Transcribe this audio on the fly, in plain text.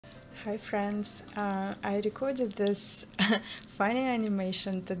Hi friends, I recorded this funny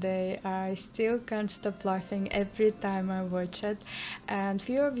animation today. I still can't stop laughing every time I watch it, and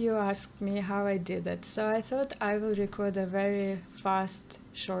few of you asked me how I did it, so I thought I will record a very fast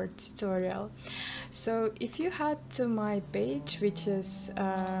short tutorial. So if you head to my page, which is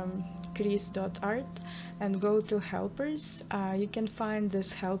chris.art, and go to helpers, you can find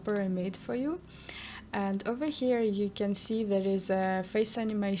this helper I made for you. And over here you can see there is a face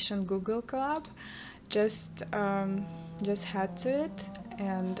animation Google Colab. Just head to it,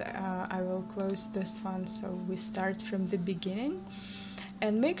 and I will close this one so we start from the beginning.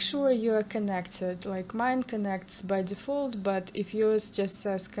 And make sure you are connected, like mine connects by default, but if yours just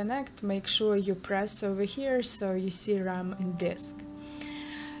says connect, make sure you press over here so you see RAM and disk.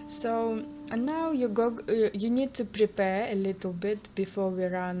 So and now you need to prepare a little bit before we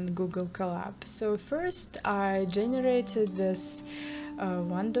run Google Colab. So first I generated this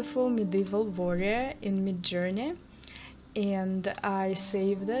wonderful medieval warrior in Midjourney, and I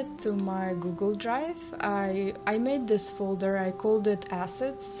saved it to my Google Drive. I made this folder, I called it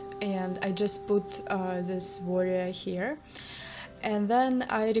assets, and I just put this warrior here. And then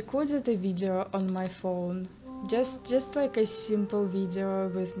I recorded a video on my phone, just like a simple video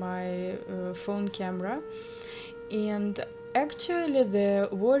with my phone camera. And actually the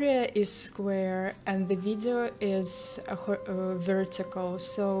warrior is square and the video is vertical.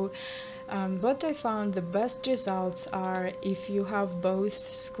 So what I found the best results are if you have both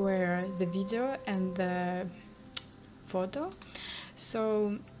square, the video and the photo.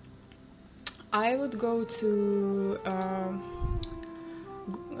 So I would go to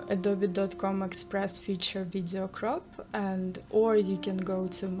adobe.com express feature video crop, and or you can go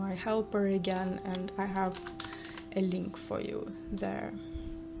to my helper again, and I have a link for you there.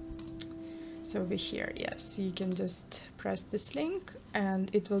 So over here, yes, you can just press this link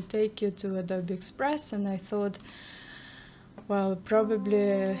and it will take you to Adobe Express. And I thought, well,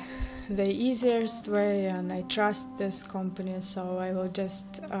 probably the easiest way, and I trust this company, so I will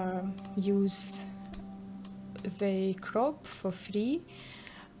just use the crop for free.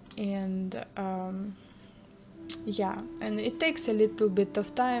 And yeah, and it takes a little bit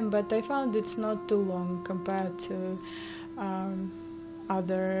of time, but I found it's not too long compared to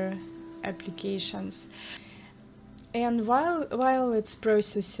other applications. And while it's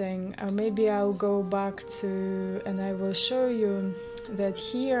processing, maybe I'll go back to, and I will show you that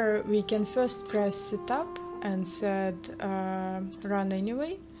here we can first press setup and set run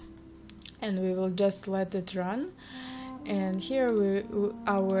anyway, and we will just let it run. And here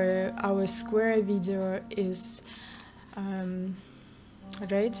our square video is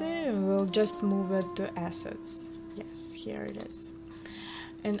ready. We'll just move it to assets. Yes, here it is.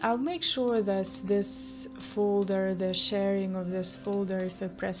 And I'll make sure that this folder, the sharing of this folder, if I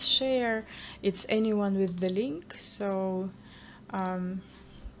press share, it's anyone with the link. So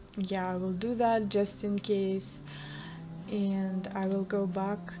yeah, I will do that just in case. And I will go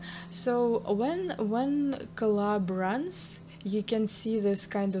back. So when Colab runs, you can see this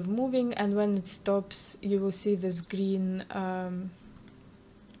kind of moving, and when it stops, you will see this green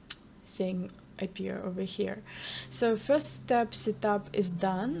thing appear over here. So first step setup is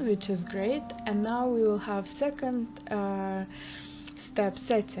done, which is great, and now we will have second step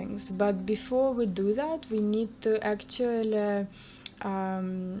settings. But before we do that, we need to actually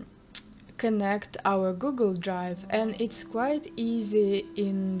connect our Google Drive, and it's quite easy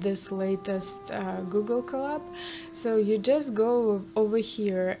in this latest Google Colab. So you just go over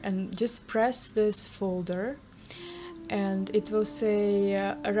here and just press this folder, and it will say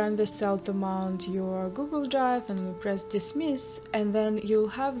run the cell to mount your Google Drive, and you press dismiss, and then you'll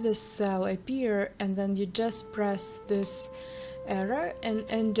have this cell appear, and then you just press this arrow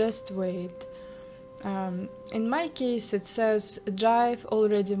and just wait. In my case it says drive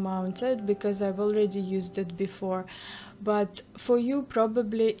already mounted because I've already used it before, but for you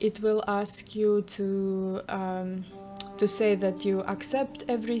probably it will ask you to say that you accept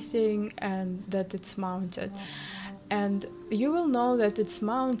everything and that it's mounted. And you will know that it's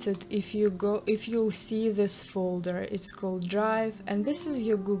mounted if you'll see this folder. It's called Drive, and this is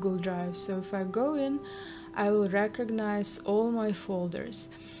your Google Drive. So if I go in, I will recognize all my folders.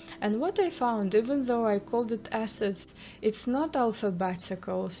 And what I found, even though I called it assets, it's not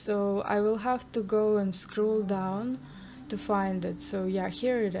alphabetical, so I will have to go and scroll down to find it. So yeah,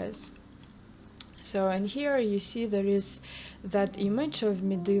 here it is. So, and here you see there is that image of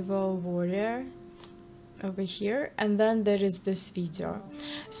medieval warrior over here, and then there is this video.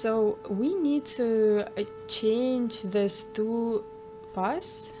 So we need to change these two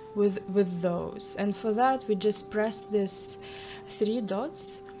paths with those, and for that we just press this three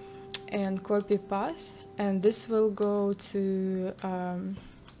dots and copy path, and this will go to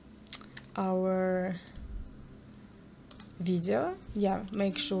our video. Yeah,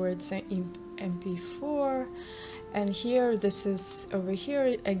 make sure it's an MP4, and here, this is over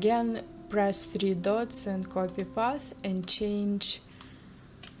here again. Press 3 dots and copy path and change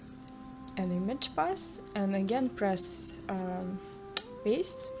an image path, and again press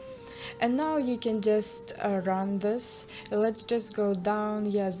paste. And now you can just run this. Let's just go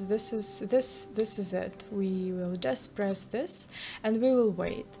down. Yes, this is it. We will just press this and we will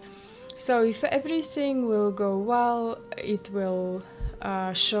wait. So if everything will go well, it will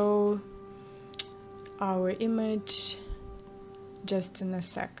show our image just in a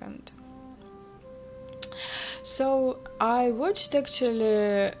second. So I watched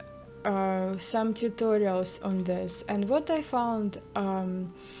actually some tutorials on this, and what I found,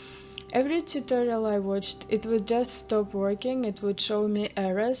 every tutorial I watched, it would just stop working, it would show me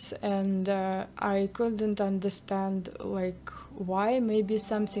errors, and I couldn't understand like why. Maybe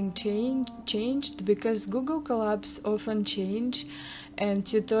something changed, because Google Colabs often change and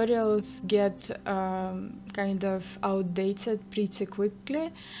tutorials get kind of outdated pretty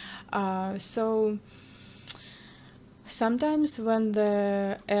quickly. So sometimes when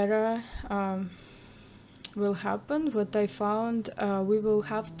the error will happen, what I found, we will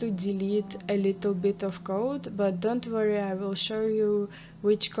have to delete a little bit of code, but don't worry, I will show you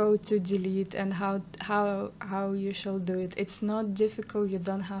which code to delete and how you shall do it. It's not difficult, you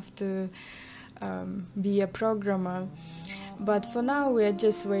don't have to be a programmer. But for now we are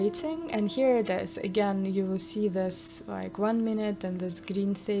just waiting, and here it is. Again, you will see this like 1 minute and this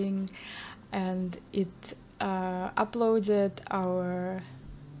green thing, and it uploaded our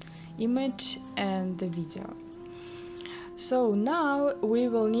image and the video. So now we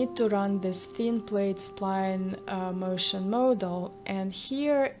will need to run this thin plate spline motion model, and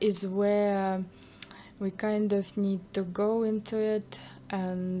here is where we kind of need to go into it,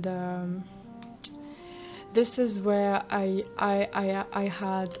 and this is where I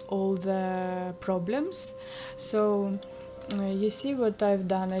had all the problems. So you see what I've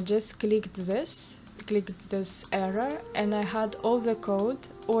done. I just clicked this error, and I had all the code,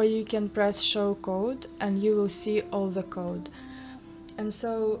 or you can press show code and you will see all the code. And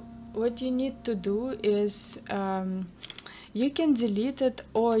so what you need to do is you can delete it,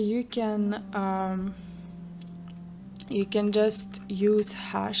 or you can just use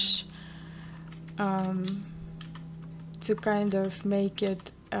hash to kind of make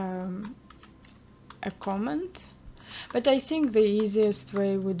it a comment. But I think the easiest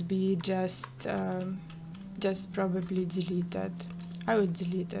way would be just probably delete it. I would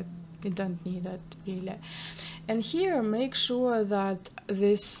delete it. You don't need it really. And here, make sure that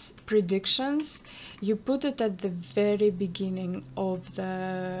this predictions, you put it at the very beginning of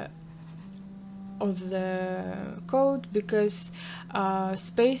the code, because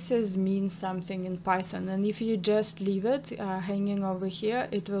spaces mean something in Python, and if you just leave it hanging over here,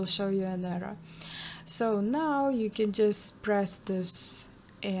 it will show you an error. So now you can just press this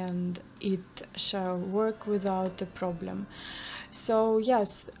and it shall work without a problem. So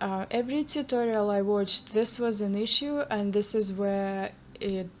yes, every tutorial I watched, this was an issue, and this is where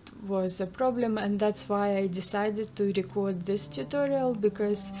it was a problem, and that's why I decided to record this tutorial,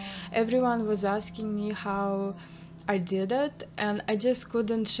 because everyone was asking me how I did it, and I just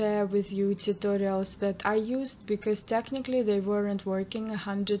couldn't share with you tutorials that I used, because technically they weren't working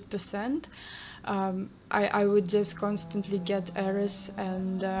 100%. I would just constantly get errors,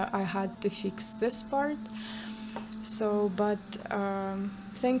 and I had to fix this part. So, but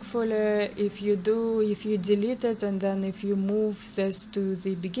thankfully, if you delete it and then if you move this to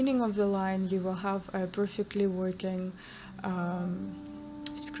the beginning of the line, you will have a perfectly working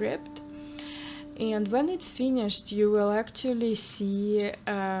script. And when it's finished, you will actually see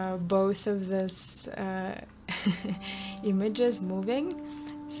both of these images moving.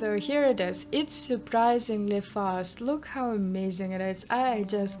 So here it is. It's surprisingly fast. Look how amazing it is. I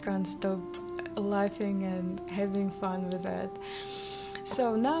just can't stop laughing and having fun with it.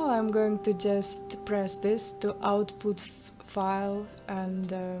 So now I'm going to just press this to output file and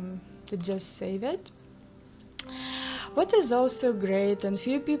to just save it. What is also great, and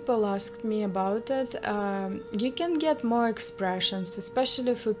few people asked me about it, you can get more expressions,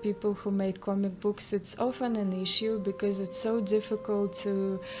 especially for people who make comic books. It's often an issue because it's so difficult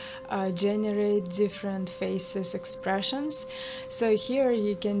to generate different faces, expressions. So here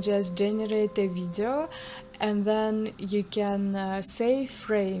you can just generate a video, and then you can save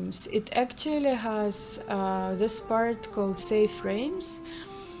frames. It actually has this part called save frames.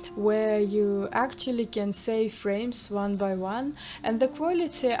 where you actually can save frames one by one, and the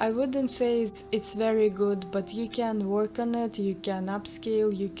quality, I wouldn't say it's very good, but you can work on it, you can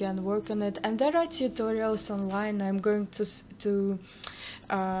upscale, you can work on it, and there are tutorials online. I'm going to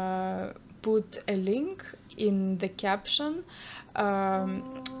put a link in the caption.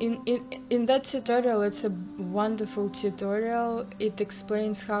 In that tutorial, it's a wonderful tutorial. It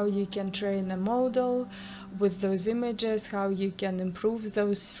explains how you can train a model with those images, how you can improve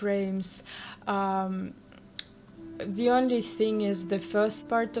those frames. The only thing is the first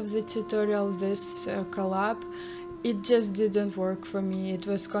part of the tutorial, this Colab, it just didn't work for me. It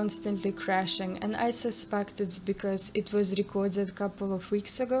was constantly crashing, and I suspect it's because it was recorded a couple of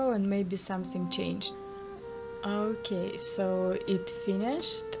weeks ago and maybe something changed. Okay, so it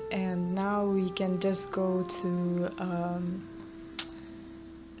finished, and now we can just go to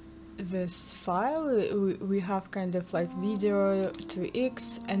this file. We have kind of like video to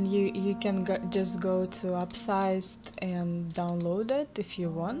X, and you can just go to upsized and download it if you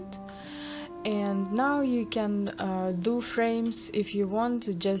want. And now you can do frames if you want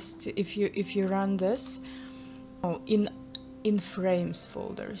to. Just if you run this in frames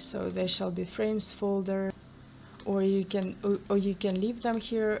folder, so there shall be frames folder, or you can leave them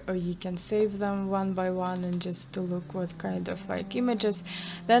here, or you can save them one by one and just to look what kind of like images.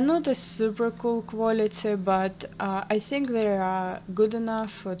 They're not a super cool quality, but I think they are good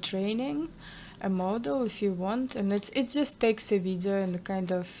enough for training a model if you want, and it just takes a video and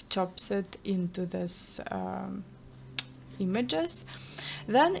kind of chops it into this images.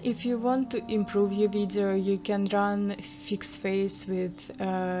 Then if you want to improve your video, you can run fixed face with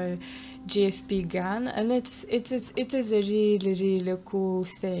GFP GAN, and it is a really cool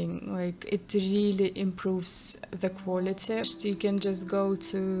thing. Like, it really improves the quality. You can just go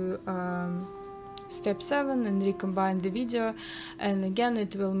to step 7 and recombine the video, and again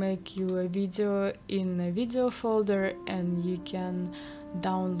it will make you a video in a video folder, and you can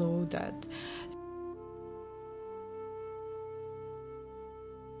download that.